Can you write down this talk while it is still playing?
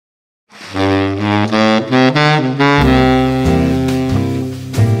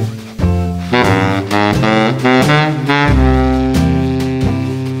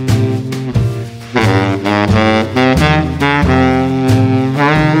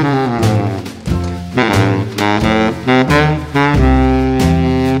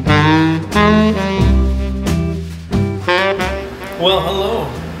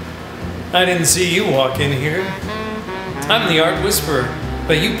didn't see you walk in here. I'm the Art Whisperer,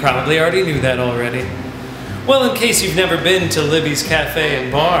 but you probably already knew that already. Well, in case you've never been to Libby's Café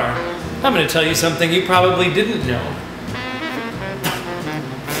and Bar, I'm going to tell you something you probably didn't know.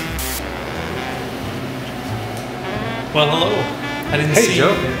 Well, hello. I didn't see Joe.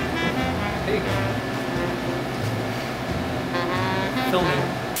 you. Hey. Filming.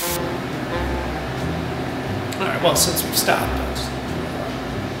 Alright, well, since we stopped.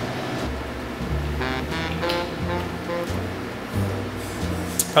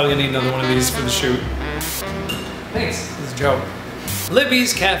 Probably gonna need another one of these for the shoot. Thanks. This is Joe.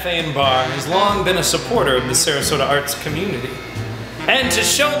 Libby's Café and Bar has long been a supporter of the Sarasota arts community. And to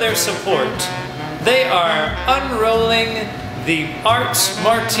show their support, they are unrolling the Arts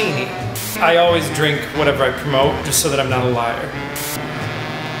Martini. I always drink whatever I promote, just so that I'm not a liar.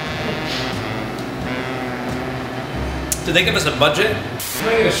 Did they give us a budget? Can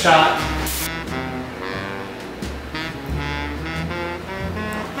I get a shot?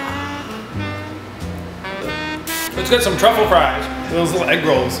 Let's get some truffle fries. Those little egg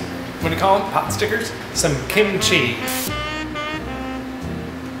rolls. What do you call them? Pot stickers? Some kimchi. I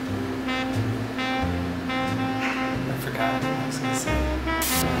forgot what I was going to say.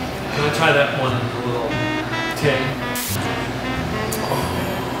 I'm going to try that one, the little tin. Oh,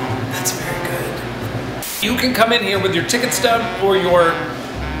 that's very good. You can come in here with your ticket stub or your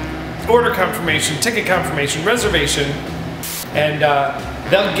order confirmation, ticket confirmation, reservation, and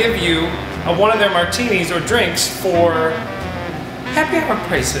they'll give you one of their martinis or drinks for happy hour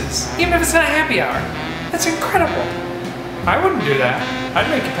prices, even if it's not a happy hour. That's incredible. I wouldn't do that. I'd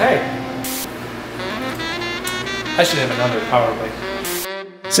make you pay. I should have another, probably.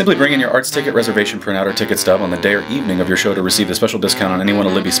 Simply bring in your arts ticket, reservation printout, or ticket stub on the day or evening of your show to receive a special discount on any one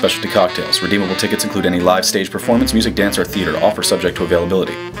of Libby's specialty cocktails. Redeemable tickets include any live stage performance, music, dance, or theater, offer subject to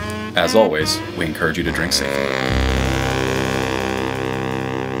availability. As always, we encourage you to drink safely.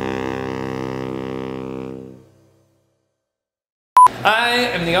 I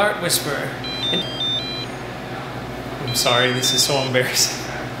am the Art Whisperer. I'm sorry, this is so embarrassing.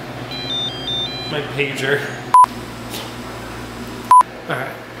 My pager.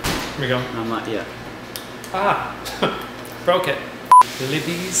 Alright, here we go. I'm not yet. Ah, broke it.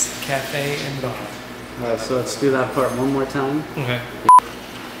 Libby's Café and Bar. Alright, so let's do that part one more time. Okay.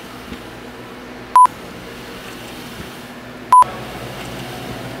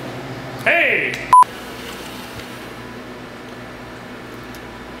 Hey!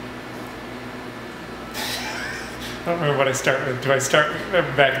 I don't remember what I start with. Do I start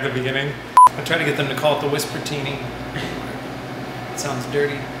back at the beginning? I try to get them to call it the Whispertini. It sounds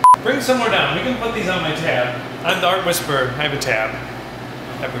dirty. Bring some more down. We can put these on my tab. I'm the Art Whisperer. I have a tab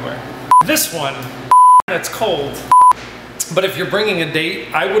everywhere. This one, that's cold. But if you're bringing a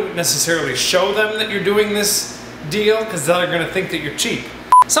date, I wouldn't necessarily show them that you're doing this deal because they're going to think that you're cheap.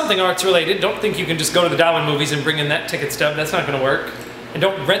 Something arts related. Don't think you can just go to the dollar movies and bring in that ticket stub. That's not going to work. And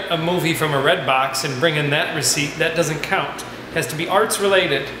don't rent a movie from a Redbox and bring in that receipt. That doesn't count. It has to be arts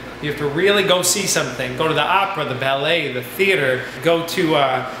related. You have to really go see something. Go to the opera, the ballet, the theater. Go to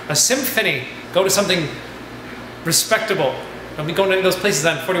a symphony. Go to something respectable. Don't be going to those places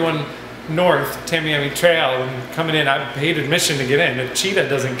on 41 North, Tamiami Trail, and coming in. I paid admission to get in. A cheetah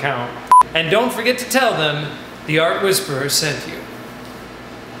doesn't count. And don't forget to tell them the Art Whisperer sent you.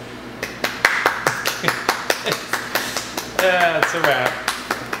 Yeah, that's a wrap.